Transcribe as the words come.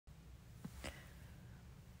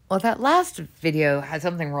Well, that last video had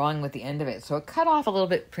something wrong with the end of it, so it cut off a little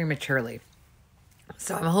bit prematurely.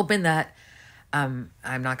 So I'm hoping that I'm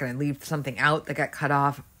not going to leave something out that got cut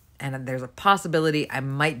off, and there's a possibility I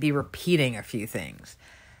might be repeating a few things,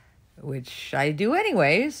 which I do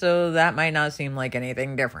anyway, so that might not seem like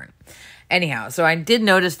anything different. Anyhow, so I did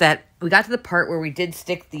notice that we got to the part where we did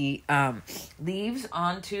stick the leaves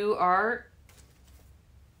onto our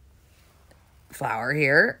flower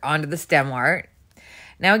here, onto the stem art.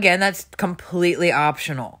 Now, again, that's completely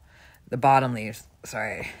optional. The bottom leaves.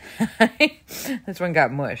 Sorry. This one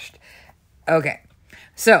got mushed. Okay.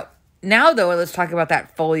 So, now, though, let's talk about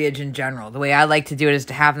that foliage in general. The way I like to do it is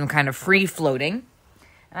to have them kind of free-floating.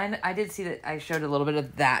 And I did see that I showed a little bit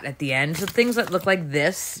of that at the end. So things that look like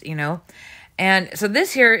this, you know. And so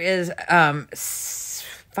this here is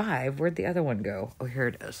 5. Where'd the other one go? Oh, here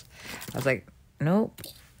it is. I was like, nope.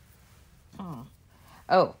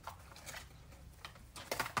 Oh.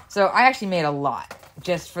 So I actually made a lot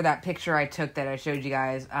just for that picture I took that I showed you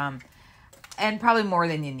guys. And probably more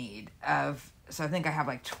than you need. So I think I have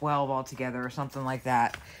like 12 altogether or something like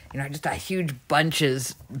that. You know, just a huge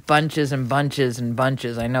bunches and bunches and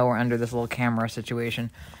bunches. I know we're under this little camera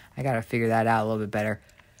situation. I got to figure that out a little bit better.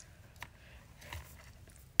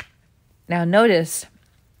 Now notice,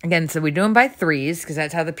 again, so we do them by 3s because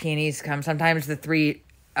that's how the peonies come. Sometimes the 3,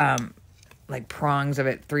 like prongs of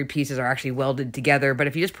it, 3 pieces are actually welded together. But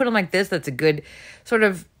if you just put them like this, that's a good sort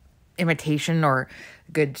of imitation or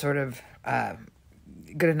good sort of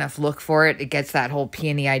good enough look for it. It gets that whole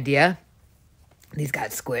peony idea. These got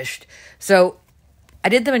squished. So I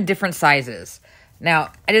did them in different sizes.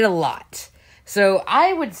 Now, I did a lot. So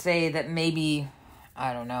I would say that maybe,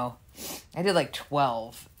 I don't know, I did like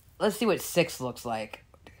 12. Let's see what 6 looks like.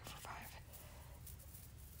 2, 4, 5.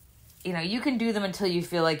 You know, you can do them until you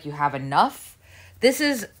feel like you have enough. This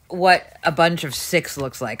is what a bunch of 6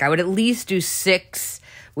 looks like. I would at least do 6,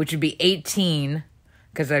 which would be 18,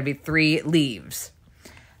 because that'd be 3 leaves.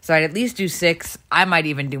 So I'd at least do 6. I might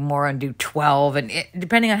even do more and do 12, and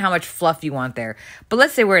depending on how much fluff you want there. But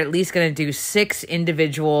let's say we're at least going to do 6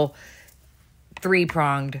 individual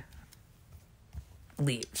 3-pronged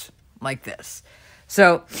leaves like this.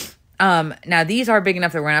 So now these are big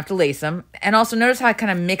enough that we're going to have to lace them. And also notice how I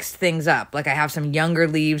kind of mixed things up. Like I have some younger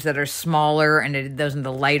leaves that are smaller, and those in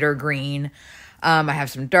the lighter green. I have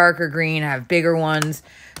some darker green. I have bigger ones.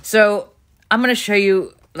 So I'm going to show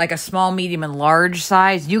you like a small, medium, and large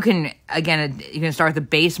size. You can, again, you can start with the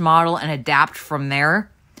base model and adapt from there,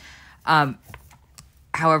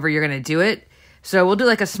 however you're going to do it. So we'll do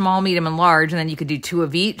like a small, medium, and large, and then you could do 2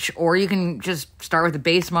 of each, or you can just start with the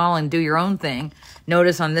base model and do your own thing.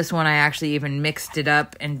 Notice on this one, I actually even mixed it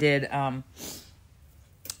up and did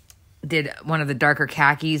one of the darker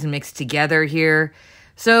khakis mixed together here.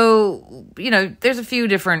 So, you know, there's a few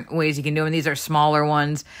different ways you can do them. These are smaller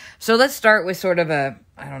ones. So let's start with sort of a,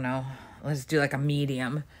 I don't know, let's do like a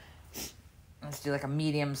medium. Let's do like a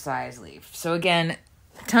medium size leaf. So again,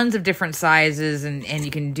 tons of different sizes, and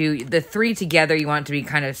you can do the 3 together. You want it to be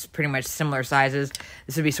kind of pretty much similar sizes.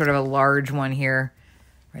 This would be sort of a large one here,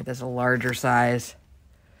 right? That's a larger size,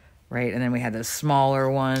 right? And then we had the smaller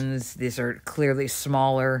ones. These are clearly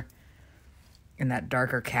smaller in that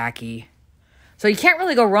darker khaki. So you can't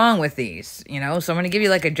really go wrong with these, you know. So I'm going to give you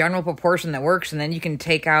like a general proportion that works, and then you can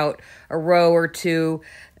take out a row or 2,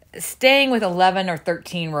 staying with 11 or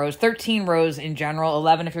 13 rows. 13 rows in general,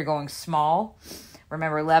 11 if you're going small.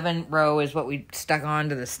 Remember, 11 row is what we stuck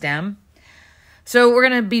onto the stem. So we're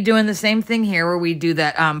going to be doing the same thing here where we do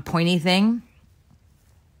that pointy thing.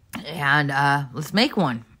 And let's make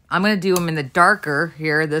one. I'm going to do them in the darker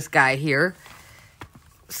here, this guy here.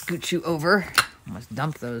 Scoot you over. Almost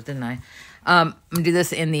dumped those, didn't I? I'm going to do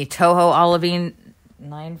this in the Toho Olivine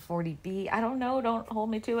 940B. I don't know. Don't hold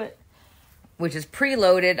me to it. Which is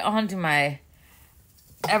preloaded onto my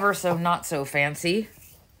ever so not so fancy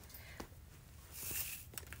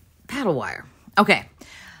paddle wire. Okay.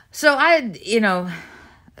 So I, you know,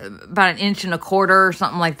 about 1.25 inches or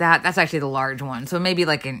something like that. That's actually the large one. So maybe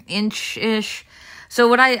like 1 inch-ish. So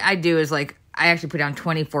what I do is like, I actually put down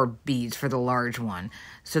 24 beads for the large one.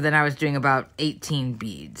 So then I was doing about 18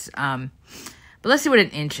 beads. But let's see what 1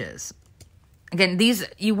 inch is. Again, these,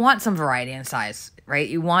 you want some variety in size, right?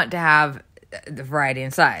 You want to have the variety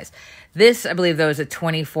in size. This, I believe, though, is a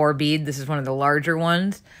 24 bead. This is one of the larger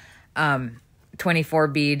ones. 24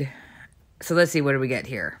 bead. So let's see, what do we get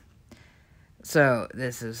here? So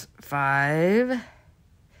this is 5,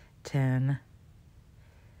 10,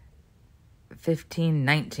 15,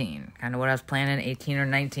 19. Kind of what I was planning, 18 or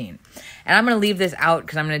 19. And I'm going to leave this out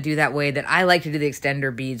because I'm going to do that way that I like to do the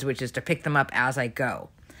extender beads, which is to pick them up as I go.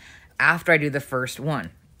 After I do the first one.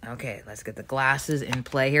 Okay, let's get the glasses in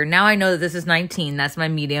play here. Now I know that this is 19. That's my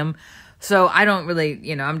medium. So I don't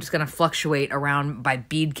really, I'm just going to fluctuate around by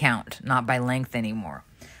bead count, not by length anymore.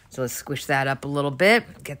 So let's squish that up a little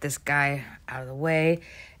bit. Get this guy out of the way.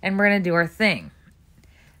 And we're going to do our thing.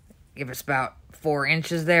 Give us about 4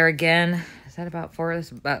 inches there again. Is that about 4?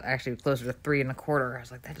 This is about actually closer to 3 1/4. I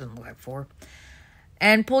was like, that doesn't look like 4.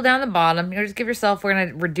 And pull down the bottom. Just give yourself, we're going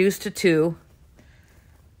to reduce to 2.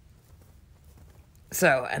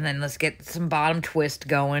 So, and then let's get some bottom twist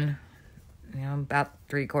going. About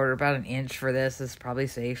 3/4, about an inch for this is probably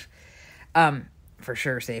safe. For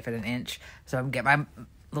sure safe at an inch. So I'm get my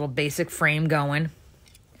little basic frame going.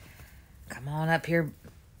 Come on up here.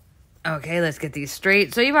 Okay, let's get these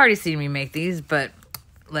straight. So you've already seen me make these, but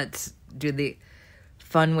let's do the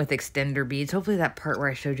fun with extender beads. Hopefully that part where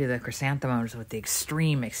I showed you the chrysanthemums with the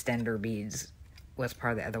extreme extender beads was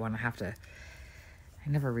part of the other one. I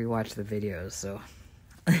never rewatched the videos, so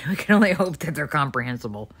I can only hope that they're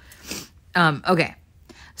comprehensible. Okay.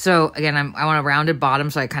 So again, I want a rounded bottom,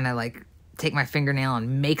 so I kind of like take my fingernail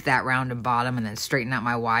and make that rounded bottom and then straighten out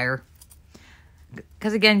my wire.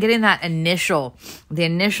 Because again, getting that the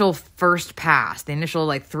initial first pass, the initial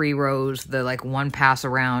like 3 rows, the like 1 pass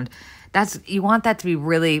around, you want that to be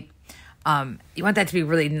really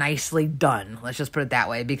nicely done. Let's just put it that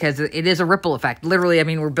way, because it is a ripple effect. Literally, I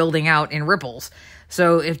mean, we're building out in ripples.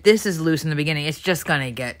 So if this is loose in the beginning, it's just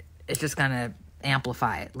gonna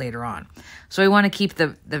amplify it later on. So we want to keep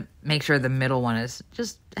make sure the middle one is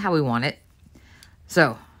just how we want it.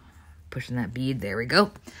 So pushing that bead, there we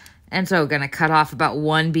go. And so we're going to cut off about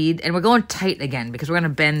 1 bead, and we're going tight again because we're going to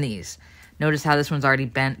bend these. Notice how this one's already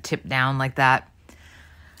bent, tipped down like that.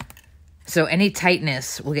 So any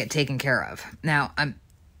tightness will get taken care of. Now,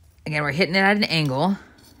 again, we're hitting it at an angle,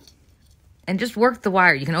 and just work the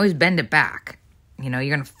wire. You can always bend it back. You're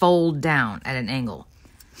going to fold down at an angle.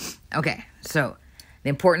 Okay, so the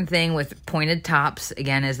important thing with pointed tops,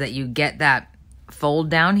 again, is that you get that fold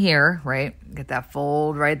down here, right? Get that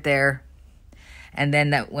fold right there. And then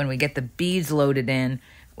that when we get the beads loaded in,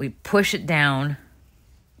 we push it down.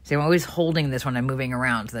 See, I'm always holding this when I'm moving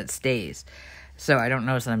around so that it stays. So I don't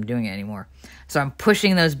notice that I'm doing it anymore. So I'm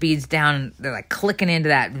pushing those beads down. They're like clicking into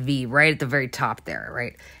that V right at the very top there,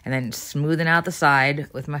 right? And then smoothing out the side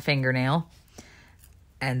with my fingernail.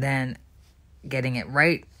 And then getting it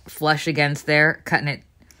right flush against there, cutting it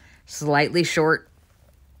slightly short,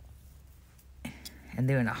 and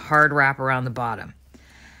doing a hard wrap around the bottom.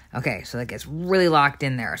 Okay, so that gets really locked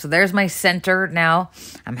in there. So there's my center now.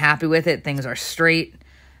 I'm happy with it. Things are straight.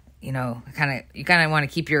 You kind of want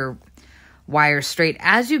to keep your wires straight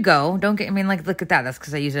as you go. Look at that. That's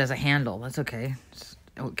because I use it as a handle. That's okay.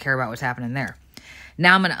 I don't care about what's happening there.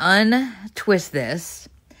 Now I'm going to untwist this,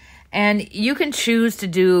 and you can choose to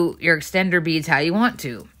do your extender beads how you want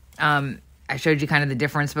to. I showed you kind of the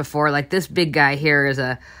difference before. Like this big guy here is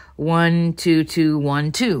a 1 2 2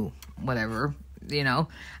 1 2, whatever.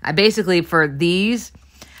 I basically, for these,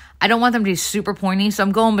 I don't want them to be super pointy, so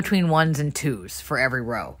I'm going between 1s and 2s for every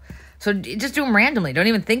row. So just do them randomly. Don't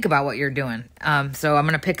even think about what you're doing. So I'm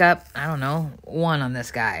going to pick up, 1 on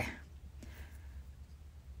this guy.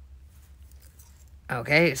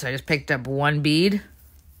 Okay, so I just picked up 1 bead.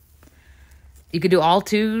 You could do all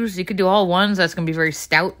 2s. You could do all 1s. That's going to be very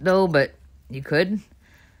stout, though, but you could.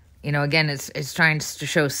 Again, it's trying to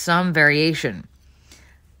show some variation.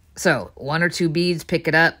 So 1 or 2 beads, pick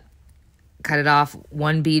it up, cut it off,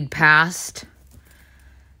 1 bead past,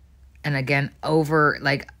 and again,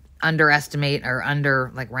 underestimate or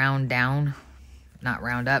round down, not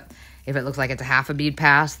round up. If it looks like it's a half a bead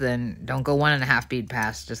past, then don't go 1.5 bead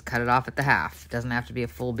past, just cut it off at the half. It doesn't have to be a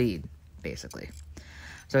full bead, basically.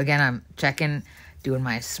 So again, I'm checking, doing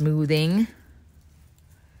my smoothing,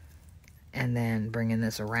 and then bringing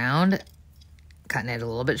this around, cutting it a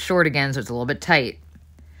little bit short again so it's a little bit tight.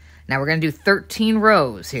 Now we're going to do 13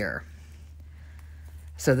 rows here.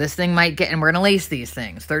 So this thing might get, and we're going to lace these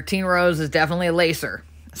things. 13 rows is definitely a lacer,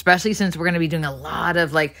 especially since we're going to be doing a lot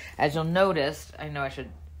of, as you'll notice, I know I should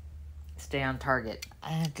stay on target.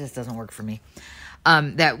 It just doesn't work for me.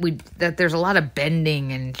 That there's a lot of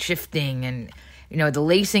bending and shifting, and, the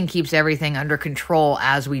lacing keeps everything under control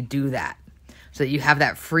as we do that. So that you have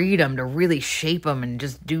that freedom to really shape them and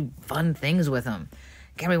just do fun things with them.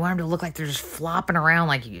 Again, we want them to look like they're just flopping around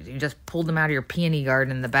like you just pulled them out of your peony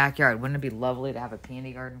garden in the backyard. Wouldn't it be lovely to have a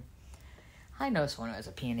peony garden? I know someone who has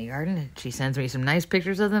a peony garden. She sends me some nice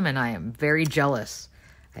pictures of them, and I am very jealous.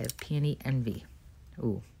 I have peony envy.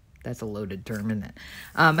 Ooh, that's a loaded term, isn't it?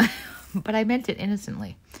 But I meant it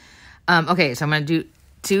innocently. Okay, so I'm going to do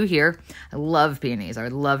two here. I love peonies. I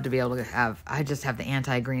would love to be able to have, I just have the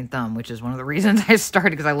anti-green thumb, which is one of the reasons I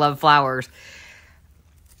started, because I love flowers.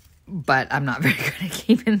 But I'm not very good at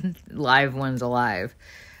keeping live ones alive.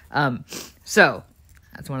 So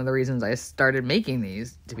that's one of the reasons I started making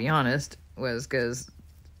these, to be honest, was because,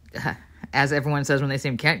 as everyone says when they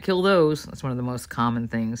say, can't kill those. That's one of the most common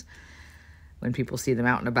things when people see them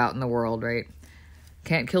out and about in the world, right?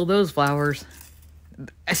 Can't kill those flowers.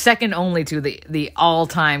 Second only to the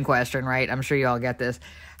all-time question, right? I'm sure you all get this.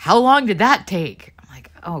 How long did that take? I'm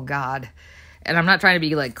like, oh, God. And I'm not trying to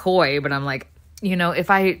be, like, coy, but I'm like, you know, if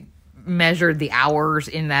I measured the hours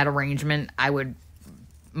in that arrangement, I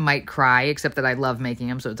might cry, except that I love making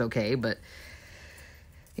them, so it's okay. But,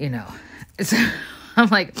 you know, I'm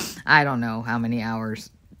like, I don't know how many hours.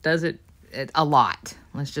 Does it? A lot.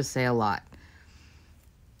 Let's just say a lot.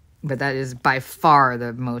 But that is by far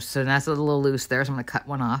the most, so that's a little loose there, so I'm going to cut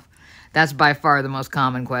one off. That's by far the most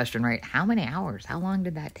common question, right? How many hours? How long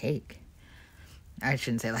did that take? I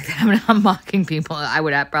shouldn't say it like that. I'm mocking people. I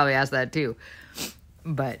would probably ask that too.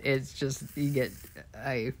 But it's just,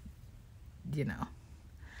 I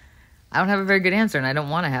don't have a very good answer, and I don't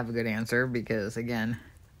want to have a good answer because, again,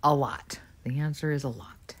 a lot. The answer is a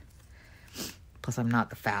lot. Plus, I'm not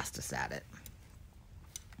the fastest at it,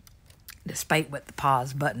 despite what the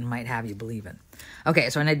pause button might have you believe in. Okay,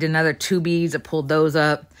 so I did another 2 beads. I pulled those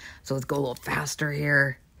up. So let's go a little faster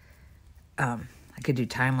here. I could do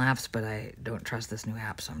time lapse, but I don't trust this new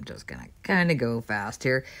app, so I'm just going to kind of go fast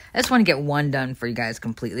here. I just want to get one done for you guys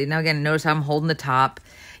completely. Now, again, notice how I'm holding the top.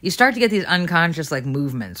 You start to get these unconscious, like,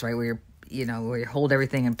 movements, right, where where you hold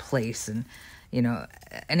everything in place. And,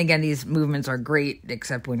 and again, these movements are great,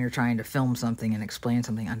 except when you're trying to film something and explain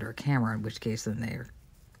something under a camera, in which case then they're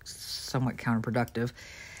somewhat counterproductive.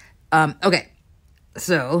 Okay,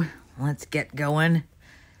 so let's get going.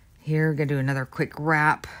 Here, we're going to do another quick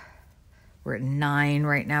wrap. We're at 9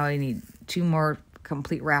 right now. I need 2 more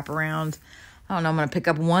complete wraparounds. I don't know, I'm going to pick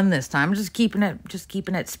up 1 this time. I'm just keeping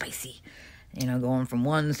it spicy. Going from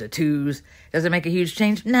 1s to 2s. Does it make a huge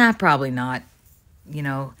change? Nah, probably not.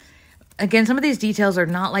 Again, some of these details are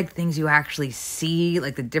not like things you actually see,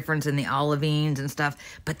 like the difference in the olivines and stuff,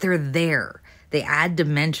 but they're there. They add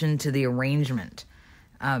dimension to the arrangement.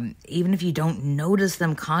 Even if you don't notice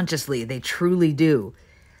them consciously, they truly do.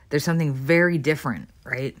 There's something very different,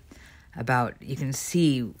 right? You can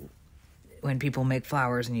see when people make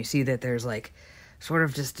flowers and you see that there's like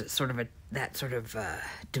that sort of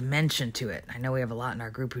dimension to it. I know we have a lot in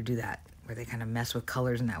our group who do that, where they kind of mess with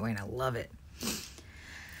colors in that way, and I love it.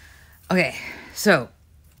 Okay, so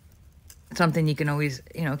something you can always,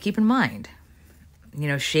 keep in mind.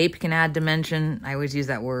 Shape can add dimension. I always use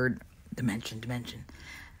that word, dimension.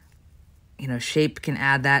 Shape can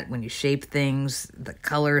add that when you shape things. The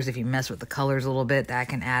colors, if you mess with the colors a little bit, that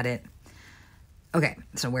can add it. Okay,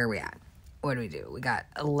 so where are we at? What do? We got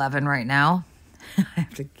 11 right now. I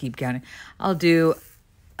have to keep counting. I'll do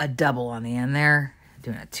a double on the end there,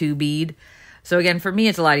 doing a 2 bead. So again, for me,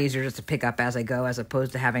 it's a lot easier just to pick up as I go, as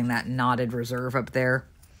opposed to having that knotted reserve up there.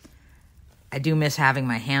 I do miss having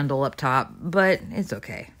my handle up top, but it's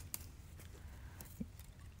okay.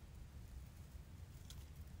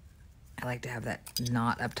 I like to have that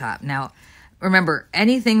knot up top. Now, remember,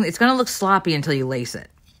 anything, it's going to look sloppy until you lace it.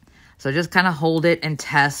 So just kind of hold it and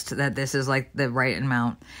test that this is like the right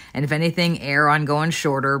amount. And if anything, err on going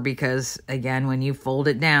shorter, because again, when you fold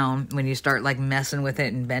it down, when you start like messing with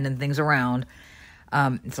it and bending things around,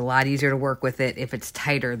 it's a lot easier to work with it if it's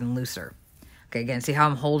tighter than looser. Okay, again, see how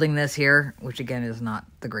I'm holding this here, which again is not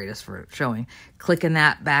the greatest for showing. Clicking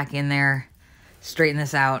that back in there, straighten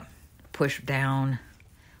this out, push down,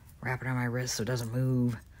 wrap it on my wrist so it doesn't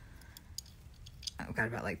move. I've got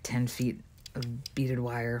about like 10 feet of beaded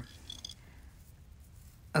wire.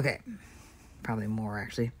 Okay, probably more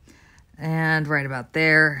actually. And right about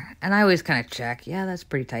there. And I always kind of check. Yeah, that's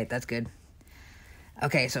pretty tight. That's good.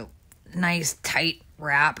 Okay, so nice tight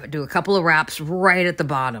wrap. Do a couple of wraps right at the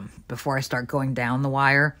bottom before I start going down the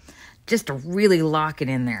wire, just to really lock it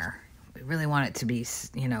in there. We really want it to be,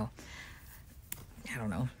 stiff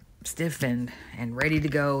and ready to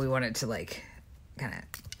go. We want it to like kind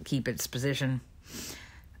of keep its position.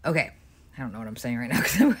 Okay. I don't know what I'm saying right now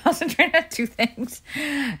because I'm concentrating on 2 things.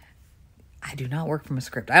 I do not work from a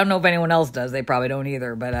script. I don't know if anyone else does. They probably don't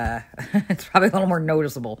either, but it's probably a little more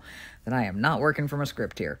noticeable that I am not working from a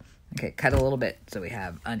script here. Okay, cut a little bit. So we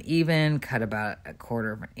have uneven, cut about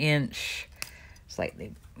 1/4 of an inch,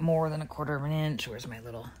 slightly more than 1/4 of an inch. Where's my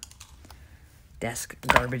little desk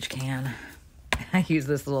garbage can? I use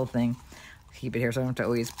this little thing. Keep it here so I don't have to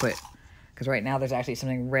always put, because right now there's actually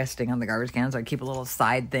something resting on the garbage can, so I keep a little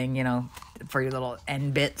side thing, you know, for your little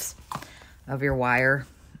end bits of your wire.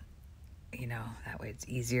 You know, that way it's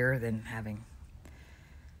easier than having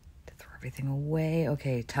to throw everything away.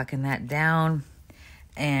 Okay, tucking that down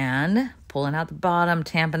and pulling out the bottom,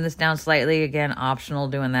 tamping this down slightly. Again, optional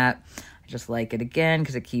doing that. I just like it again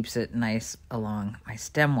because it keeps it nice along my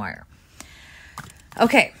stem wire.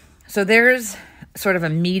 Okay, so there's sort of a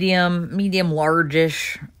medium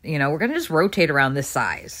large-ish, you know, we're going to just rotate around this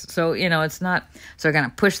size. So, you know, it's not, so we're going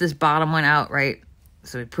to push this bottom one out, right?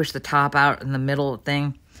 So we push the top out in the middle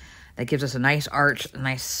thing. That gives us a nice arch, a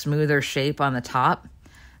nice smoother shape on the top,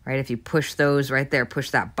 right? If you push those right there, push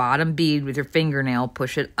that bottom bead with your fingernail,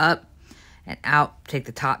 push it up and out, take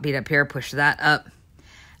the top bead up here, push that up,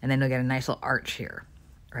 and then you'll get a nice little arch here,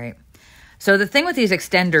 right? So the thing with these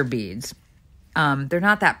extender beads, they're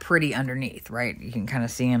not that pretty underneath, right? You can kind of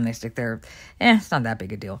see them. They stick there. It's not that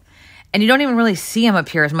big a deal. And you don't even really see them up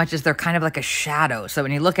here as much as they're kind of like a shadow. So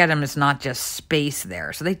when you look at them, it's not just space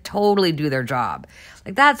there. So they totally do their job.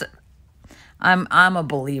 Like that's, I'm a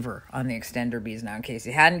believer on the extender beads now, in case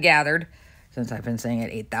you hadn't gathered, since I've been saying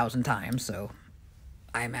it 8,000 times. So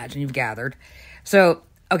I imagine you've gathered. So,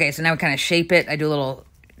 okay, so now we kind of shape it. I do a little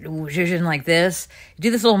zhuzhin like this. You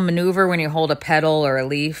do this little maneuver when you hold a petal or a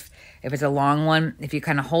leaf. If it's a long one, if you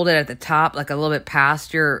kind of hold it at the top, like a little bit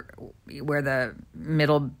past where the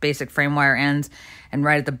middle basic frame wire ends, and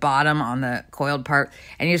right at the bottom on the coiled part,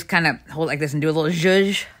 and you just kind of hold it like this and do a little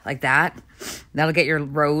zhuzh like that. That'll get your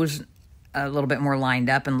rows a little bit more lined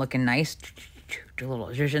up and looking nice. Do a little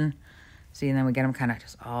zhuzhin. See, and then we get them kind of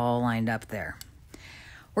just all lined up there.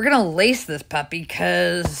 We're going to lace this puppy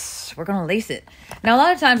because we're going to lace it. Now, a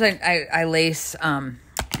lot of times I lace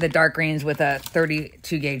the dark greens with a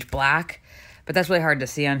 32 gauge black, but that's really hard to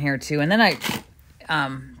see on here too. And then I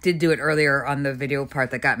did do it earlier on the video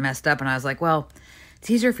part that got messed up, and I was like, well, it's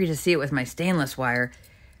easier for you to see it with my stainless wire,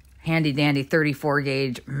 handy dandy 34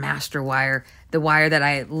 gauge master wire, the wire that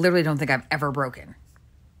I literally don't think I've ever broken.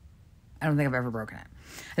 I don't think I've ever broken it.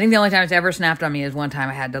 I think the only time it's ever snapped on me is one time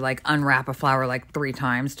I had to like unwrap a flower like 3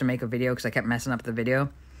 times to make a video because I kept messing up the video.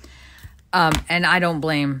 And I don't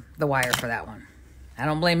blame the wire for that one. I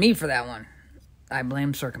don't blame me for that one. I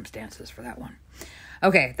blame circumstances for that one.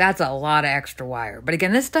 Okay, that's a lot of extra wire. But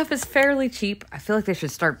again, this stuff is fairly cheap. I feel like they should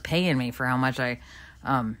start paying me for how much I,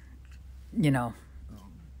 you know,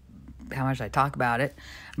 how much I talk about it.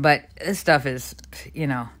 But this stuff is, you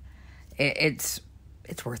know, it's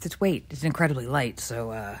worth its weight. It's incredibly light,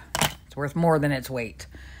 so it's worth more than its weight.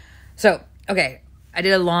 So, okay, I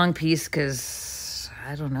did a long piece because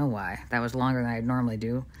I don't know why. That was longer than I normally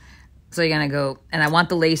do. So you're going to go, and I want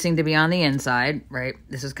the lacing to be on the inside, right?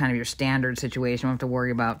 This is kind of your standard situation. We don't have to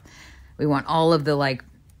worry about, we want all of the, like,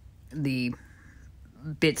 the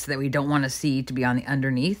bits that we don't want to see to be on the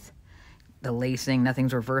underneath. The lacing,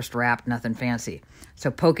 nothing's reversed wrapped, nothing fancy.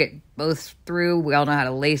 So poke it both through. We all know how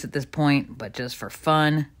to lace at this point, but just for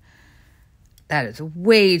fun, that is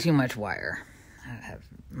way too much wire.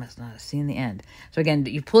 Must not have seen the end. So again,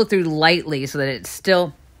 you pull it through lightly so that it's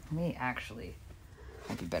still,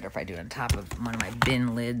 might be better if I do it on top of one of my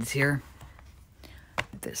bin lids here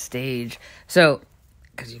at this stage. So,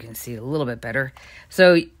 because you can see it a little bit better.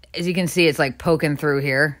 So, as you can see, it's like poking through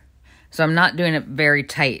here. So, I'm not doing it very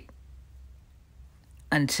tight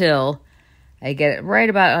until I get it right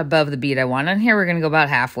about above the bead I want. And here we're going to go about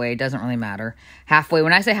halfway. It doesn't really matter. Halfway.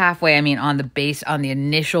 When I say halfway, I mean on the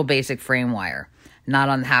initial basic frame wire. Not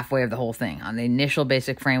on the halfway of the whole thing. On the initial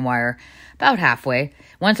basic frame wire, about halfway.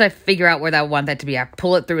 Once I figure out where I want that to be, I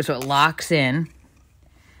pull it through so it locks in.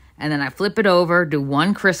 And then I flip it over, do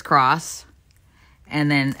one crisscross.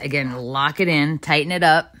 And then, again, lock it in, tighten it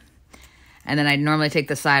up. And then I normally take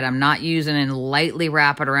the side I'm not using and lightly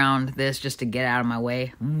wrap it around this just to get out of my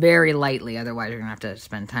way. Very lightly, otherwise you're going to have to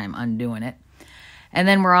spend time undoing it. And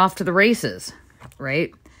then we're off to the races,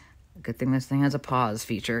 right? Good thing this thing has a pause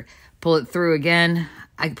feature. Pull it through again.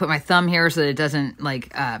 I can put my thumb here so that it doesn't like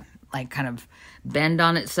kind of bend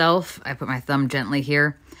on itself. I put my thumb gently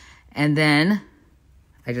here. And then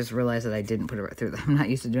I just realized that I didn't put it right through. I'm not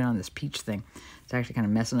used to doing it on this peach thing. It's actually kind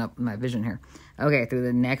of messing up my vision here. Okay, through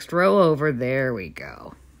the next row over. There we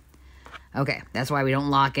go. Okay, that's why we don't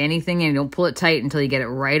lock anything and don't pull it tight until you get it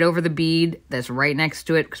right over the bead that's right next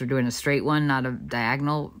to it, because we're doing a straight one, not a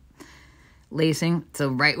diagonal lacing. So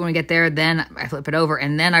right when we get there, then I flip it over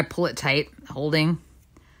and then I pull it tight, holding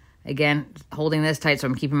this tight so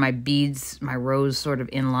I'm keeping my beads, my rows sort of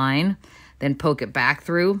in line. Then poke it back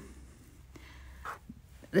through.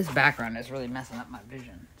 This background is really messing up my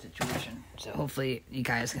vision situation. So hopefully you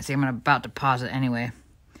guys can see. I'm about to pause it anyway.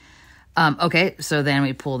 Okay, so then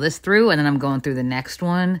we pull this through, and then I'm going through the next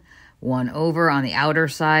one over on the outer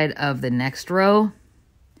side of the next row,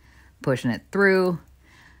 pushing it through,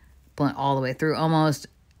 pulling it all the way through almost,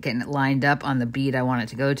 getting it lined up on the bead I want it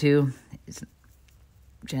to go to. It's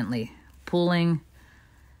gently pulling.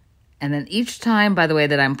 And then each time, by the way,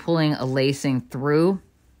 that I'm pulling a lacing through,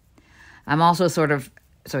 I'm also sort of,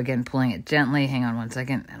 so again, pulling it gently. Hang on one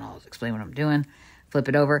second, and I'll explain what I'm doing. Flip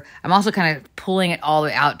it over. I'm also kind of pulling it all the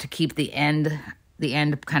way out to keep the end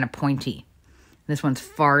kind of pointy. This one's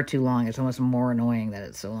far too long. It's almost more annoying that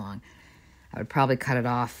it's so long. I would probably cut it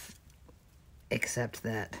off, except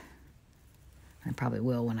that I probably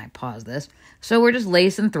will when I pause this. So we're just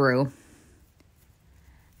lacing through.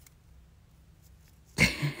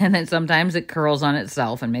 And then sometimes it curls on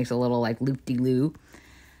itself and makes a little like loop-de-loo.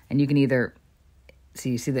 And you can either,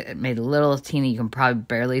 you see that it made a little teeny, you can probably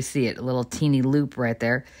barely see it, a little teeny loop right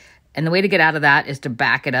there. And the way to get out of that is to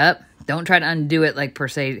back it up. Don't try to undo it like per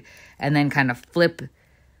se, and then kind of flip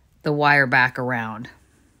the wire back around,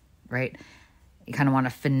 right? You kind of want to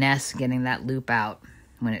finesse getting that loop out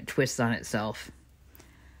when it twists on itself,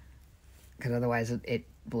 because otherwise it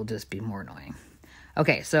will just be more annoying.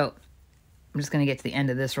 Okay, so I'm just going to get to the end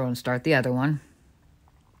of this row and start the other one.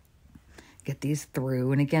 Get these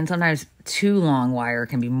through. And again, sometimes too long wire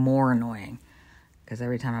can be more annoying, because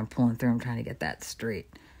every time I'm pulling through, I'm trying to get that straight.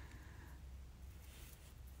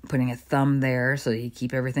 Putting a thumb there so you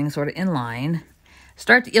keep everything sort of in line.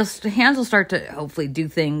 Your hands will start to hopefully do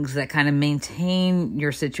things that kind of maintain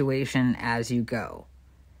your situation as you go.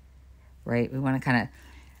 Right? We want to kind of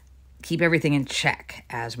keep everything in check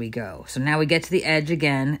as we go. So now we get to the edge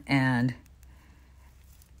again and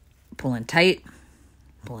pulling tight.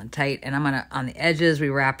 And I'm going to, on the edges, we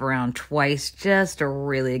wrap around twice just to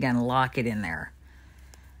really, again, lock it in there.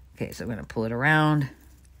 Okay, so I'm going to pull it around.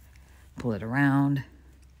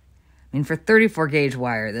 I mean, for 34 gauge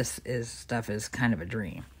wire, this stuff is kind of a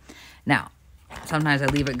dream. Now, sometimes I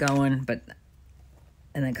leave it going,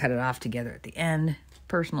 and then cut it off together at the end.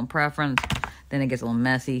 Personal preference. Then it gets a little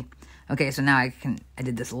messy. Okay, so now I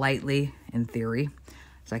did this lightly, in theory.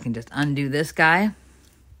 So I can just undo this guy.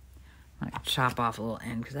 I chop off a little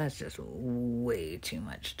end, because that's just way too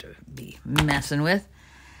much to be messing with.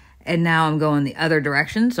 And now I'm going the other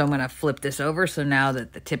direction, so I'm going to flip this over. So now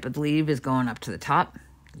that the tip of the leaf is going up to the top.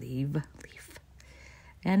 Leaf.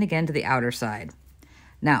 And again to the outer side.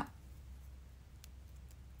 Now,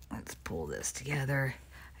 let's pull this together.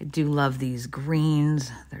 I do love these greens.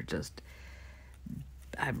 I just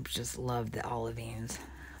love the olivines.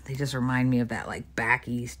 They just remind me of that like back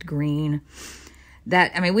east green.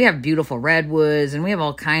 We have beautiful redwoods and we have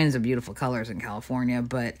all kinds of beautiful colors in California,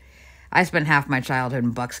 but I spent half my childhood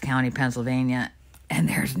in Bucks County, Pennsylvania, and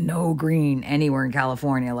there's no green anywhere in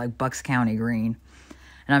California like Bucks County green.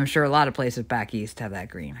 And I'm sure a lot of places back east have that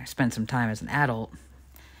green. I spent some time as an adult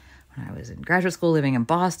when I was in graduate school living in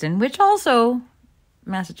Boston, which also,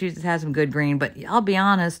 Massachusetts has some good green, but I'll be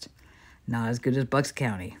honest, not as good as Bucks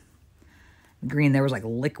County. The green there was like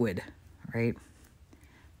liquid, right?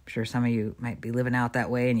 I'm sure some of you might be living out that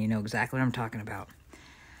way and you know exactly what I'm talking about.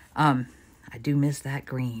 I do miss that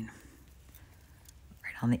green.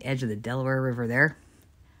 Right on the edge of the Delaware River there.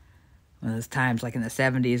 One of those times like in the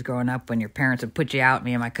 70s growing up when your parents would put you out,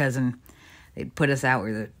 me and my cousin, they'd put us out,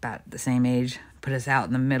 we were about the same age, put us out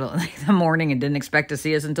in the middle of the morning and didn't expect to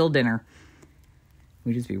see us until dinner.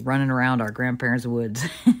 We'd just be running around our grandparents' woods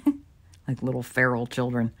like little feral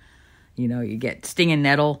children. You know, you get stinging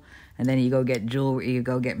nettle and then you go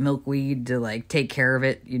get milkweed to like take care of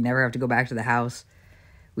it. You never have to go back to the house.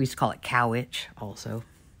 We used to call it cow itch also.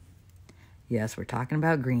 Yes, we're talking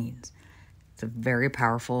about greens. It's a very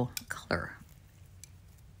powerful color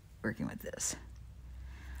working with this.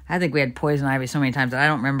 I think we had poison ivy so many times that I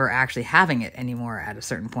don't remember actually having it anymore at a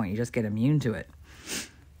certain point. You just get immune to it.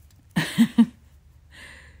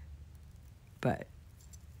 But,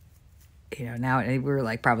 you know, now we were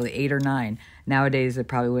like probably 8 or 9. Nowadays, they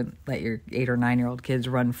probably wouldn't let your 8 or 9-year-old kids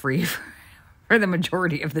run free for the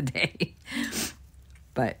majority of the day.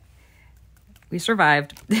 But we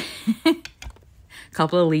survived. A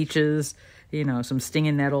couple of leeches, you know, some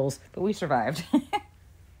stinging nettles, but we survived.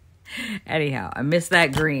 Anyhow, I miss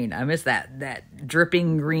that green. I miss that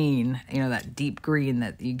dripping green, you know, that deep green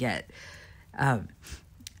that you get. And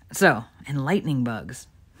lightning bugs.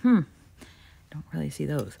 Don't really see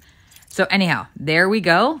those. So anyhow, there we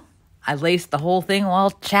go. I laced the whole thing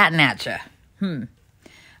while chatting at you.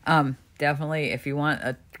 Definitely, if you want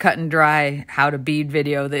a cut and dry how to bead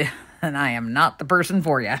video, then I am not the person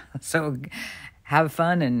for you. So have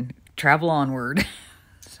fun and travel onward.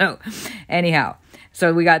 So anyhow,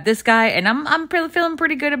 So we got this guy, and I'm feeling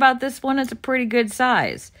pretty good about this one. It's a pretty good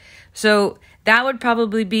size. So that would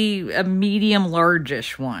probably be a medium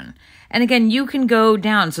largish one. And again, you can go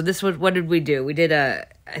down. So this was, what did we do?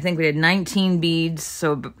 I think we did 19 beads,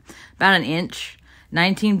 so about an inch,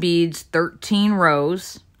 19 beads, 13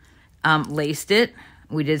 rows, laced it.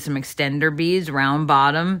 We did some extender beads, round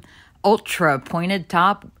bottom, ultra pointed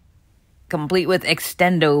top, complete with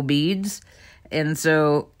extendo beads. And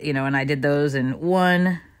so, and I did those in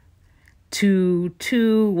 1, 2,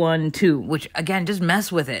 2, 1, 2, which again, just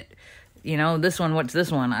mess with it. This one, what's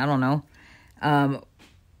this one? I don't know.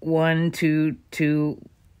 1, 2, 2.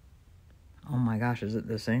 Oh my gosh, is it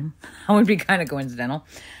the same? That would be kind of coincidental.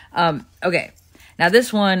 Okay. Now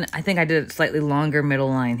this one, I think I did a slightly longer middle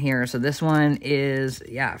line here. So this one is,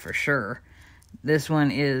 yeah, for sure. This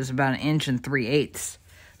one is about 1 3/8 inches.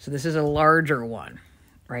 So this is a larger one,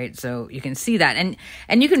 right? So you can see that.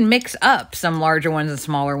 And you can mix up some larger ones and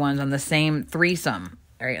smaller ones on the same threesome,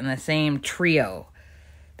 right? And the same trio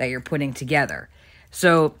that you're putting together.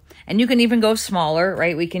 So, and you can even go smaller,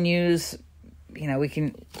 right? We can use,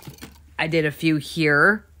 I did a few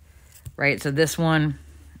here, right? So this one,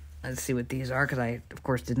 let's see what these are, because I, of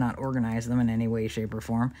course, did not organize them in any way, shape, or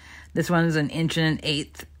form. This one's 1 1/8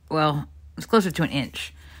 inches. Well, it's closer to 1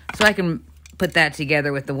 inch. So I can put that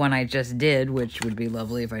together with the one I just did, which would be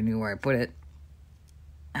lovely if I knew where I put it.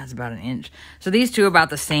 That's about 1 inch. So these two are about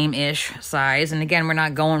the same-ish size. And again, we're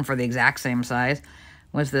not going for the exact same size.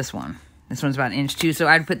 What's this one? This one's about 1 inch too. So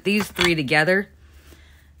I'd put these three together.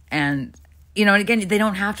 And, and again, they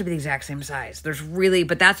don't have to be the exact same size.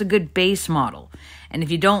 But that's a good base model. And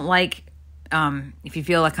if you don't like, if you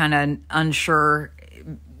feel like kind of unsure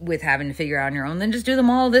with having to figure out on your own, then just do them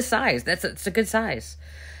all this size. It's a good size.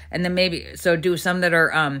 And then so do some that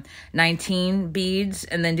are 19 beads,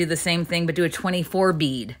 and then do the same thing, but do a 24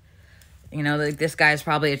 bead. Like this guy's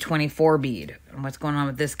probably a 24 bead. And what's going on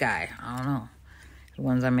with this guy? I don't know. The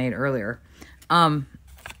ones I made earlier. So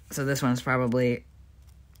this one's probably,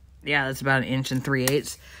 yeah, that's about 1 3/8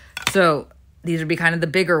 inches. So these would be kind of the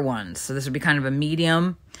bigger ones. So this would be kind of a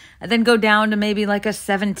medium. And then go down to maybe like a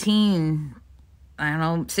 17,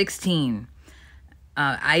 16.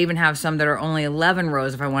 I even have some that are only 11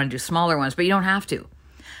 rows if I want to do smaller ones, but you don't have to.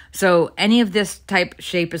 So any of this type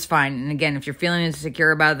shape is fine. And again, if you're feeling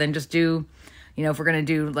insecure about it, then just do, if we're going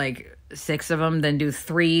to do like 6 of them, then do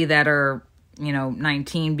 3 that are,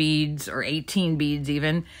 19 beads or 18 beads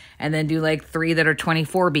even, and then do like 3 that are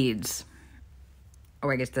 24 beads. Oh,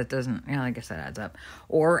 I guess that doesn't, I guess that adds up.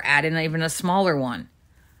 Or add in even a smaller one,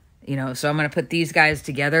 so I'm going to put these guys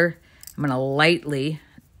together. I'm going to lightly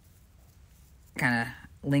kind of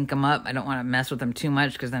link them up. I don't want to mess with them too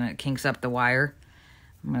much because then it kinks up the wire.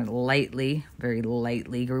 I'm going to very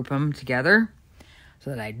lightly group them together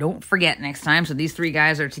so that I don't forget next time. So these 3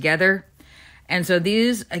 guys are together. And so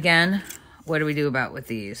these, again, what do we do with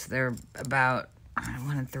these? They're about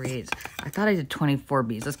 1 3/8 inches. I thought I did 24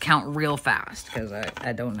 beads. Let's count real fast because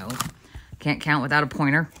I don't know. Can't count without a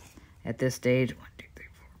pointer at this stage. 1 2 3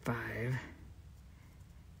 4 5.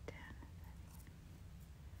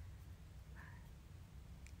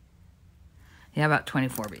 Yeah, about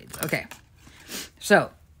 24 beads. Okay. So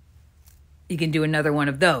you can do another one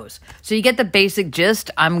of those. So you get the basic gist.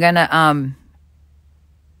 I'm going to,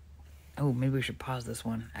 maybe we should pause this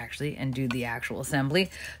one actually and do the actual assembly.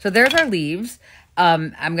 So there's our leaves.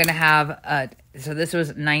 I'm going to have, so this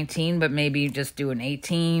was 19, but maybe just do an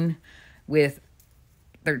 18 with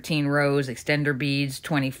 13 rows, extender beads,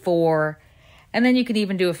 24. And then you can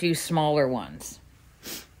even do a few smaller ones.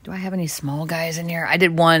 Do I have any small guys in here? I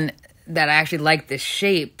did one that I actually like this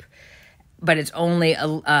shape, but it's only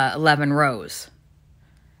 11 rows,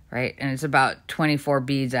 right? And it's about 24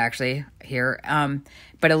 beads actually here,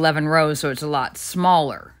 but 11 rows, so it's a lot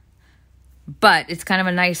smaller. But it's kind of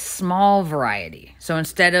a nice small variety. So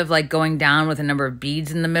instead of like going down with a number of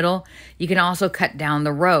beads in the middle, you can also cut down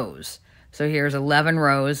the rows. So here's 11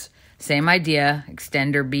 rows, same idea,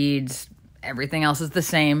 extender beads, everything else is the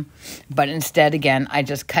same, but instead, again, I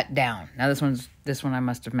just cut down. Now this one I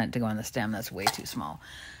must have meant to go on the stem. That's way too small.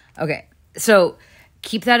 Okay, so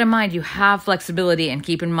keep that in mind. You have flexibility, and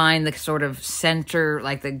keep in mind the sort of center,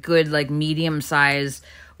 like the good, like medium size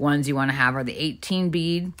ones you want to have are the 18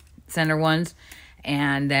 bead center ones,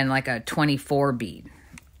 and then like a 24 bead.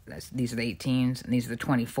 These are the 18s, and these are the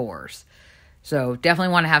 24s. So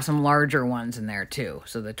definitely want to have some larger ones in there too.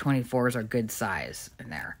 So the 24s are good size in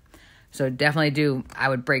there. So definitely I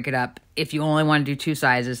would break it up if you only want to do 2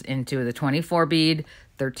 sizes into the 24 bead,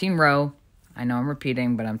 13 row. I know I'm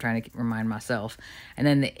repeating, but I'm trying to remind myself. And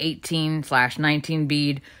then the 18/19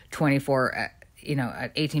 bead, 24, you know,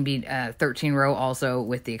 an 18 bead, 13 row also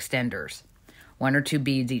with the extenders. 1 or 2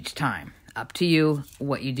 beads each time. Up to you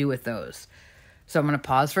what you do with those. So I'm going to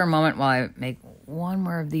pause for a moment while I make one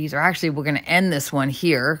more of these. Or actually, we're going to end this one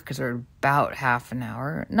here because we're about half an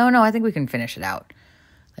hour. No, I think we can finish it out.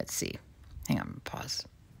 Let's see. Hang on, pause.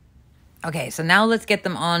 Okay, so now let's get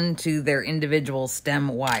them onto their individual stem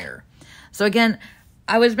wire. So again,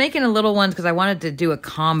 I was making a little ones because I wanted to do a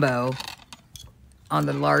combo on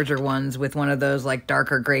the larger ones with one of those like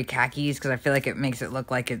darker gray khakis because I feel like it makes it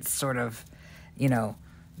look like it's sort of, you know,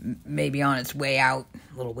 maybe on its way out,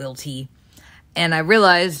 a little wilty. And I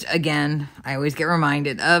realized, again, I always get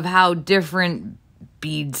reminded of how different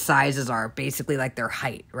bead sizes are, basically like their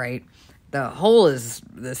height, right? The hole is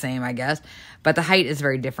the same, I guess, but the height is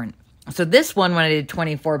very different. So this one, when I did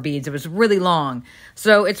 24 beads, it was really long.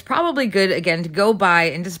 So it's probably good, again, to go by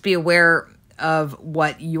and just be aware of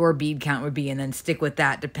what your bead count would be and then stick with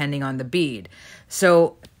that depending on the bead.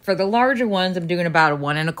 So for the larger ones, I'm doing about a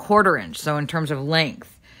 1 1/4 inch. So in terms of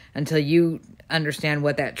length, until you understand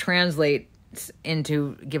what that translates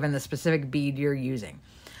into given the specific bead you're using.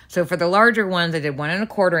 So for the larger ones, I did 1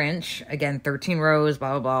 1/4 inch. Again, 13 rows,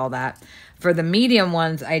 blah, blah, blah, all that. For the medium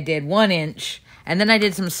ones, I did 1 inch. And then I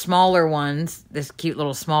did some smaller ones. This cute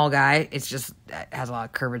little small guy. It has a lot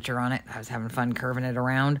of curvature on it. I was having fun curving it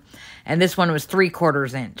around. And this one was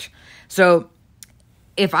 3/4 inch. So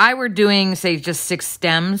if I were doing, say, just 6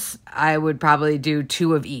 stems, I would probably do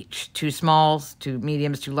 2 of each. 2 smalls, 2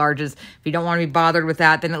 mediums, 2 larges. If you don't want to be bothered with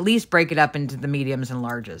that, then at least break it up into the mediums and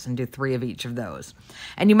larges and do 3 of each of those.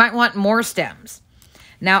 And you might want more stems.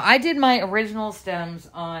 Now, I did my original stems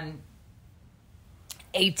on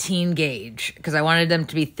 18 gauge because I wanted them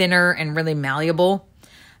to be thinner and really malleable.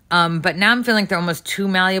 But now I'm feeling they're almost too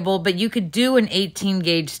malleable, but you could do an 18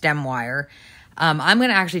 gauge stem wire. I'm going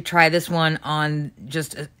to actually try this one on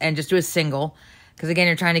just do a single because again,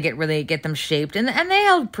 you're trying to get them shaped and they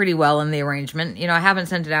held pretty well in the arrangement. You know, I haven't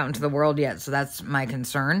sent it out into the world yet, so that's my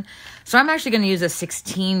concern. So I'm actually going to use a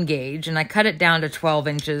 16 gauge and I cut it down to 12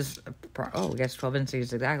 inches. Oh, I guess 12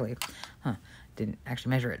 inches exactly. Huh. Didn't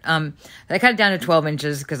actually measure it. I cut it down to 12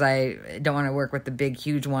 inches because I don't want to work with the big,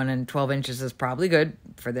 huge one, and 12 inches is probably good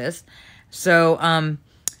for this. So I'm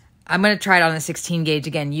going to try it on a 16 gauge.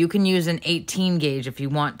 Again, you can use an 18 gauge if you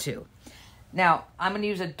want to. Now, I'm going to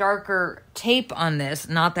use a darker tape on this,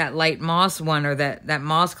 not that light moss one or that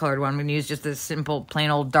moss-colored one. I'm going to use just this simple, plain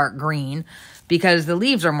old dark green because the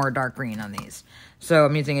leaves are more dark green on these. So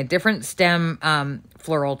I'm using a different stem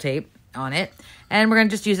floral tape on it. And we're going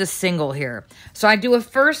to just use a single here. So I do a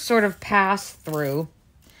first sort of pass through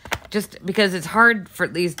just because it's hard for,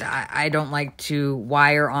 at least I don't like to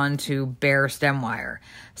wire onto bare stem wire.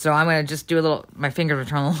 So I'm going to just do a little, my fingers are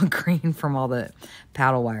turning a little green from all the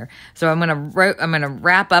paddle wire. So I'm going to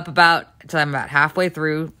wrap up till I'm about halfway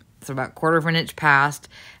through. So about 1/4 inch past.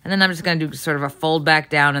 And then I'm just going to do sort of a fold back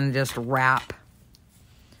down and just wrap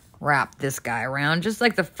this guy around. Just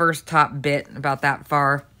like the first top bit, about that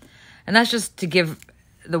far. And that's just to give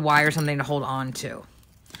the wire something to hold on to.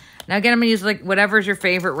 Now, again, I'm going to use like whatever's your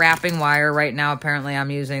favorite wrapping wire. Right now, apparently, I'm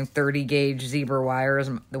using 30 gauge zebra wire is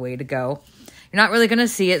the way to go. You're not really going to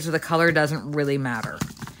see it, so the color doesn't really matter.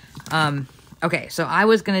 Okay, so I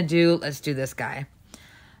was going to do, let's do this guy.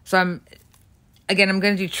 So I'm going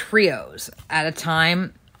to do trios at a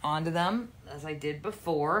time onto them, as I did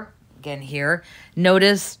before. Again, here.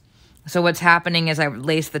 Notice, so what's happening is I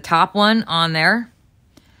lace the top one on there.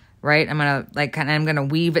 Right, I'm gonna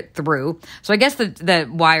weave it through. So I guess the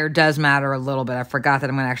wire does matter a little bit. I forgot that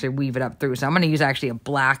I'm gonna actually weave it up through. So I'm gonna use actually a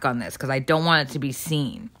black on this because I don't want it to be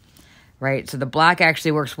seen. Right, so the black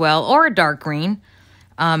actually works well, or a dark green,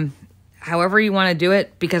 however you want to do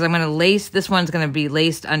it. Because I'm gonna lace, this one's gonna be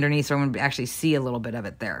laced underneath, so I'm gonna actually see a little bit of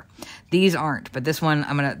it there. These aren't, but this one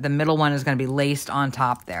the middle one is gonna be laced on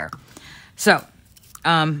top there. So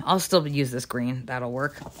I'll still use this green. That'll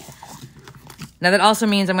work. Now, that also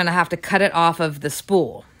means I'm going to have to cut it off of the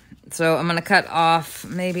spool. So I'm going to cut off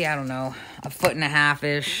maybe, I don't know,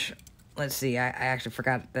 1.5-ish. Let's see. I actually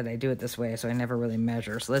forgot that I do it this way, so I never really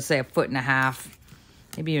measure. So let's say 1.5,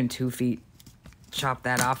 maybe even 2 feet. Chop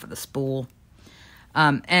that off of the spool.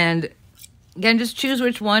 And again, just choose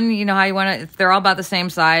which one, you know how you want to. If they're all about the same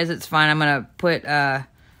size, it's fine. I'm going to put, it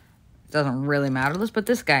doesn't really matter. Let's put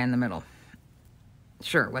this guy in the middle.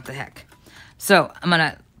 Sure, what the heck. So I'm going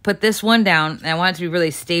to put this one down, and I want it to be really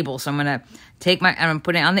stable. So I'm going to I'm going to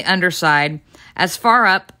put it on the underside as far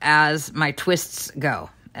up as my twists go,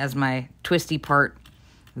 as my twisty part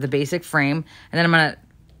of the basic frame. And then I'm going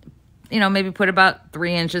to, maybe put about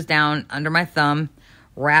 3 inches down under my thumb,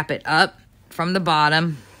 wrap it up from the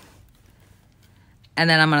bottom, And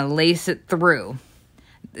then I'm going to lace it through.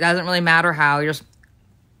 It doesn't really matter how. You're just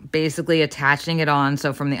basically attaching it on.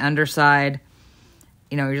 So from the underside,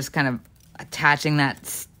 you know, you're just kind of attaching that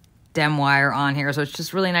stem wire on here. So it's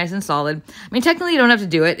just really nice and solid. I mean, technically you don't have to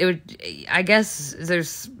do it. It would, I guess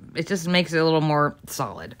it just makes it a little more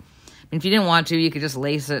solid. I mean, if you didn't want to, you could just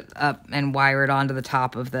lace it up and wire it onto the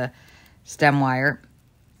top of the stem wire.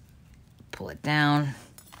 Pull it down.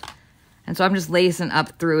 And so I'm just lacing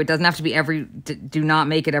up through. It doesn't have to be do not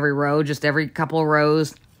make it every row, just every couple of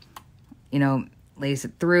rows. You know, lace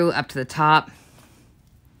it through up to the top.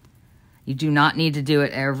 You do not need to do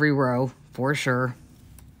it every row, for sure.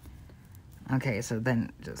 Okay, so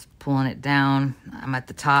then just pulling it down. I'm at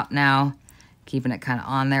the top now, keeping it kind of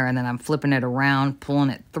on there, and then I'm flipping it around,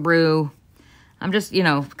 pulling it through. I'm just, you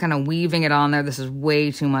know, kind of weaving it on there. This is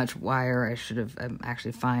way too much wire. I'm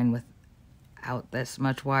actually fine without this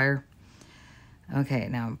much wire. Okay,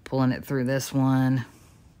 now I'm pulling it through this one.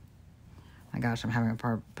 My gosh, I'm having a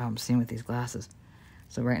problem seeing with these glasses.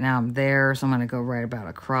 So right now I'm there, so I'm going to go right about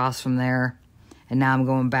across from there. And now I'm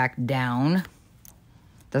going back down.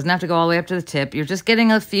 Doesn't have to go all the way up to the tip. You're just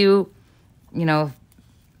getting a few, you know,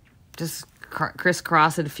 just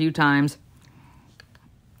crisscross it a few times.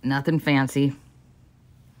 Nothing fancy.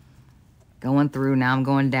 Going through, now I'm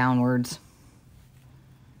going downwards.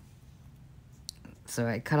 So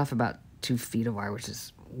I cut off about 2 feet of wire, which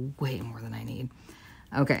is way more than I need.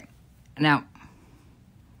 Okay, now,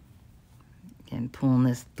 again, pulling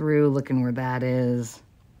this through, looking where that is.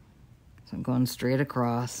 So I'm going straight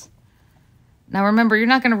across. Now remember, you're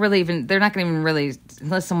not going to really they're not going to even really,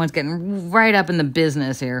 unless someone's getting right up in the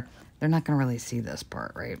business here, they're not going to really see this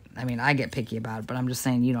part, right? I mean, I get picky about it, but I'm just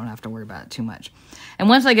saying you don't have to worry about it too much. And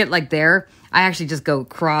once I get like there, I actually just go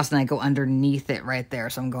across and I go underneath it right there.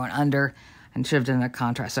 So I'm going under, and should have done a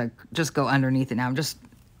contrast. So I just go underneath it now. I'm just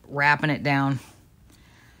wrapping it down.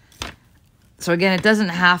 So again, it doesn't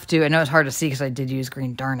have to. I know it's hard to see because I did use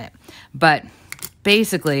green, darn it. But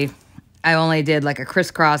basically, I only did like a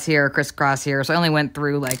crisscross here, So I only went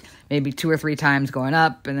through like maybe 2 or 3 times going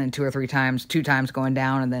up and then 2 times going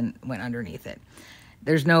down and then went underneath it.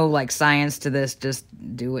 There's no like science to this. Just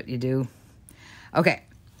do what you do. Okay.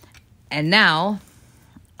 And now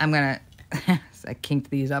I'm going to, I kinked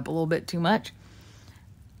these up a little bit too much.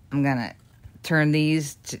 I'm going to turn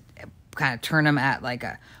these to kind of turn them at like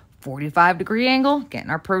a 45-degree angle, getting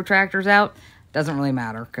our protractors out. Doesn't really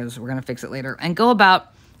matter because we're going to fix it later. And go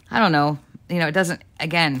about, I don't know, you know, it doesn't,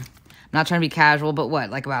 again, I'm not trying to be casual, but what,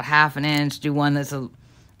 like about 1/2 inch, do one that's a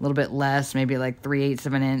little bit less, maybe like 3/8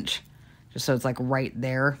 of an inch, just so it's like right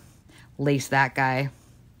there. Lace that guy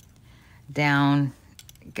down,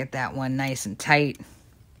 get that one nice and tight.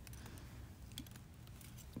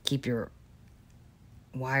 Keep your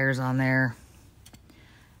wires on there.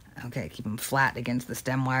 Okay, keep them flat against the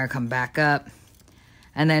stem wire, come back up.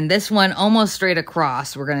 And then this one almost straight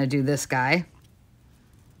across, we're going to do this guy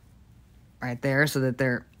right there so that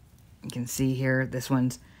you can see here, this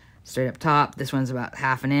one's straight up top, this one's about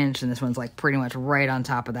 1/2 inch, and this one's like pretty much right on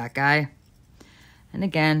top of that guy. And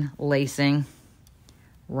again, lacing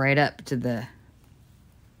right up to the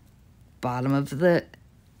bottom of the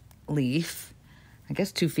leaf. I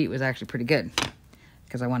guess 2 feet was actually pretty good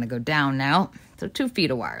because I want to go down now. So 2 feet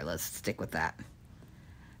of wire, let's stick with that.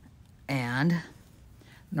 And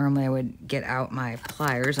normally I would get out my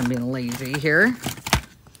pliers. I'm being lazy here.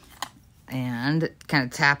 And kind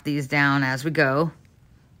of tap these down as we go.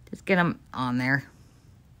 Just get them on there.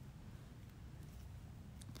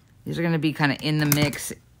 These are going to be kind of in the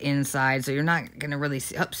mix inside, so you're not going to really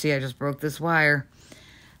see. Oh, see, I just broke this wire.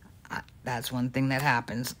 That's one thing that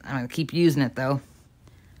happens. I'm going to keep using it, though.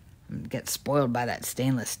 I'm going to get spoiled by that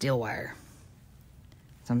stainless steel wire.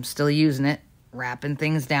 So I'm still using it, wrapping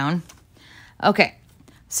things down. Okay,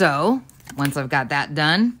 so once I've got that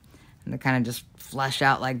done, and they kind of just flush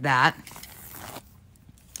out like that,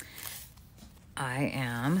 I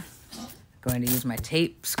am going to use my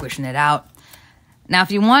tape, squishing it out. Now,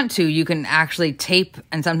 if you want to, you can actually tape,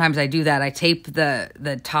 and sometimes I do that. I tape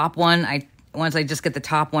the top one. Once I just get the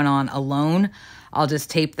top one on alone, I'll just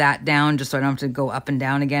tape that down just so I don't have to go up and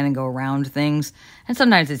down again and go around things. And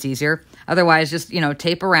sometimes it's easier. Otherwise, just, you know,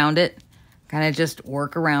 tape around it, kind of just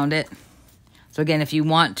work around it. So again, if you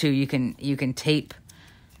want to, you can tape,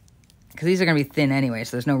 because these are going to be thin anyway,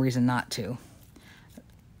 so there's no reason not to.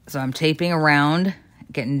 So I'm taping around,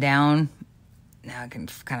 getting down. Now I can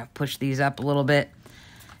kind of push these up a little bit.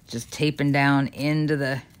 Just taping down into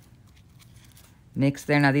the mix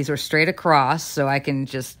there. Now these are straight across, so I can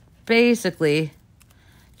just basically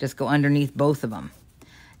just go underneath both of them.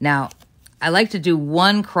 Now, I like to do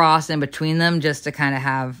one cross in between them just to kind of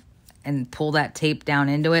have and pull that tape down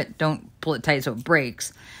into it. Don't pull it tight so it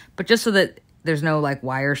breaks, but just so that there's no like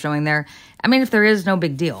wire showing there. I mean, if there is, no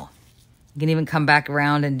big deal. You can even come back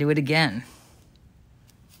around and do it again.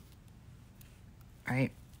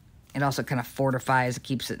 Right? It also kind of fortifies,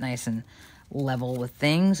 keeps it nice and level with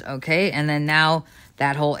things. Okay, and then now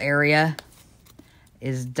that whole area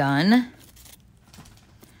is done.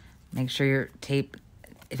 Make sure your tape,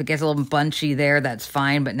 if it gets a little bunchy there, that's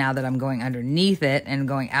fine. But now that I'm going underneath it and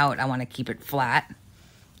going out, I want to keep it flat.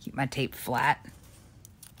 Keep my tape flat.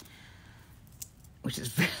 Which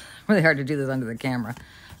is really hard to do this under the camera.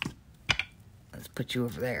 Let's put you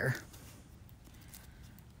over there.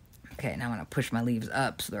 Okay, now I'm going to push my leaves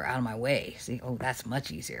up so they're out of my way. See? Oh, that's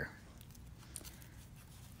much easier.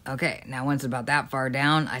 Okay, now once it's about that far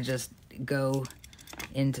down, I just go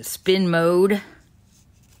into spin mode.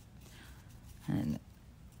 And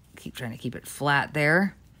keep trying to keep it flat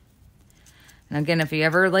there. And again, if you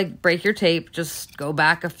ever like break your tape, just go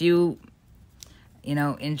back a few,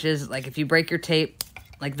 inches. Like if you break your tape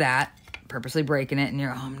like that, purposely breaking it, and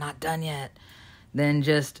you're, oh, I'm not done yet. Then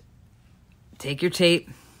just take your tape,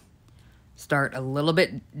 start a little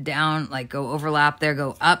bit down, like go overlap there,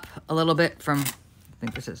 go up a little bit from, I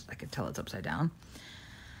can tell it's upside down.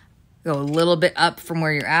 Go a little bit up from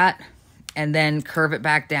where you're at, and then curve it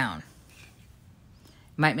back down.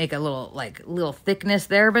 Might make a little thickness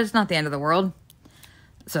there, but it's not the end of the world.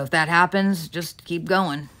 So if that happens, just keep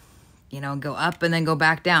going. Go up and then go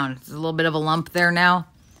back down. It's a little bit of a lump there now.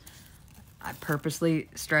 I purposely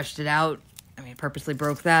stretched it out. Purposely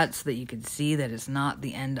broke that so that you could see that it's not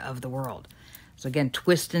the end of the world. So again,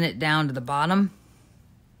 twisting it down to the bottom.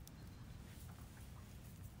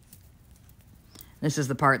 This is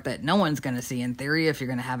the part that no one's going to see in theory if you're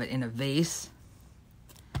going to have it in a vase.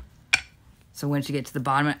 So once you get to the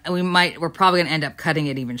bottom, we're probably going to end up cutting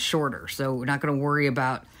it even shorter. So we're not going to worry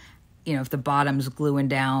about, if the bottom's gluing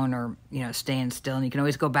down or, staying still. And you can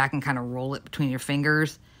always go back and kind of roll it between your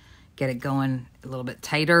fingers, get it going a little bit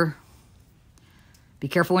tighter. Be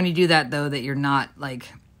careful when you do that, though, that you're not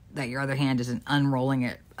that your other hand isn't unrolling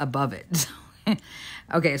it above it.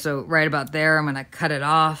 Okay, so right about there, I'm going to cut it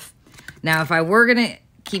off. Now, if I were going to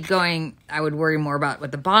keep going, I would worry more about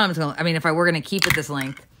what the bottom's going to, if I were going to keep it this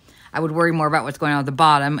length, I would worry more about what's going on at the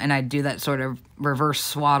bottom, and I'd do that sort of reverse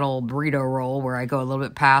swaddle burrito roll where I go a little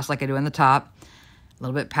bit past like I do on the top, a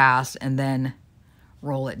little bit past, and then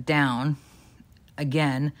roll it down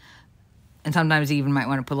again. And sometimes you even might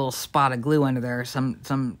want to put a little spot of glue under there.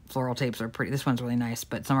 Some floral tapes are pretty, this one's really nice,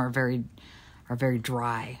 but some are very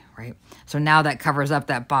dry, right? So now that covers up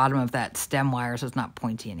that bottom of that stem wire so it's not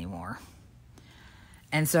pointy anymore.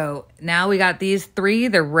 And so now we got these three,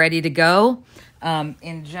 they're ready to go.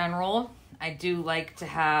 In general, I do like to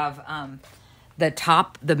have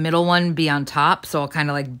the middle one be on top. So I'll kind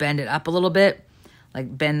of like bend it up a little bit,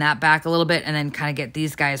 like bend that back a little bit, and then kind of get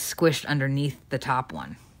these guys squished underneath the top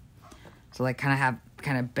one. So like kind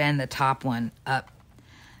of bend the top one up,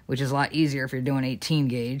 which is a lot easier if you're doing 18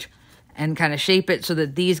 gauge, and kind of shape it so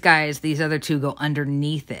that these other two go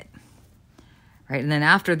underneath it. Right. And then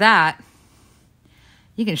after that,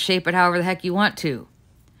 you can shape it however the heck you want to.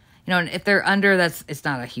 And if they're under, it's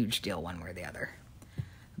not a huge deal one way or the other.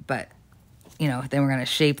 But, then we're going to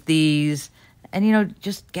shape these and,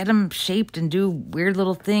 just get them shaped and do weird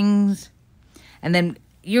little things. And then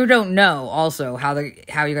you don't know also how you're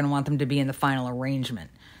going to want them to be in the final arrangement.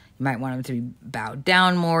 You might want them to be bowed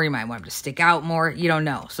down more. You might want them to stick out more. You don't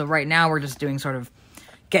know. So right now we're just doing sort of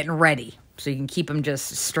getting ready. So you can keep them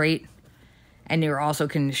just straight. And you also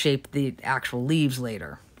can shape the actual leaves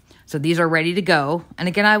later. So these are ready to go. And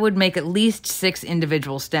again, I would make at least 6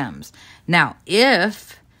 individual stems. Now,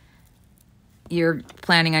 if you're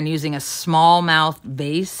planning on using a small mouth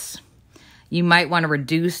vase, you might want to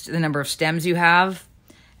reduce the number of stems you have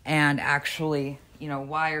and actually,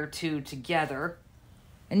 wire 2 together.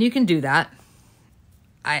 And you can do that.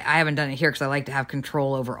 I haven't done it here because I like to have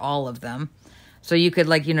control over all of them. So you could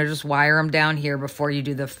just wire them down here before you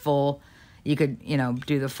do the full, do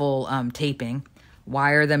the full taping.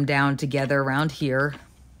 Wire them down together around here,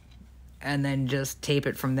 and then just tape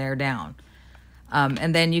it from there down.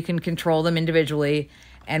 And then you can control them individually,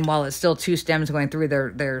 and while it's still 2 stems going through,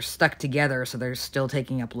 they're stuck together, so they're still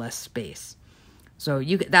taking up less space. So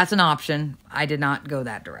that's an option. I did not go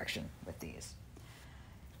that direction with these.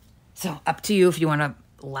 So up to you if you want to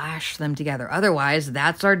lash them together. Otherwise,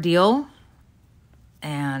 that's our deal.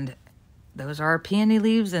 And those are our peony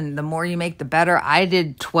leaves, and the more you make, the better. I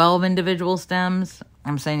did 12 individual stems.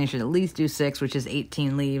 I'm saying you should at least do 6, which is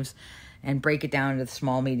 18 leaves, and break it down into the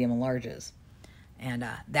small, medium, and larges. And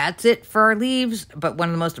that's it for our leaves. But one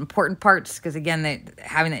of the most important parts, because again,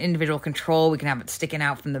 having the individual control, we can have it sticking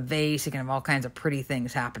out from the vase. You can have all kinds of pretty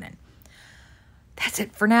things happening. That's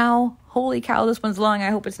it for now. Holy cow, this one's long.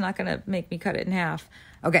 I hope it's not going to make me cut it in half.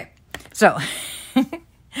 Okay, so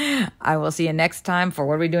I will see you next time for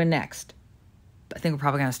what are we doing next? I think we're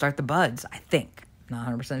probably going to start the buds, I think. Not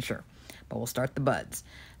 100% sure, but we'll start the buds.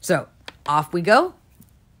 So off we go.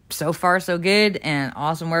 So far, so good, and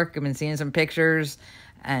awesome work. I've been seeing some pictures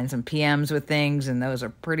and some PMs with things, and those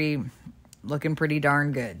are looking pretty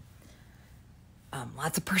darn good.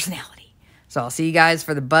 Lots of personality. So I'll see you guys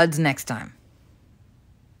for the buds next time.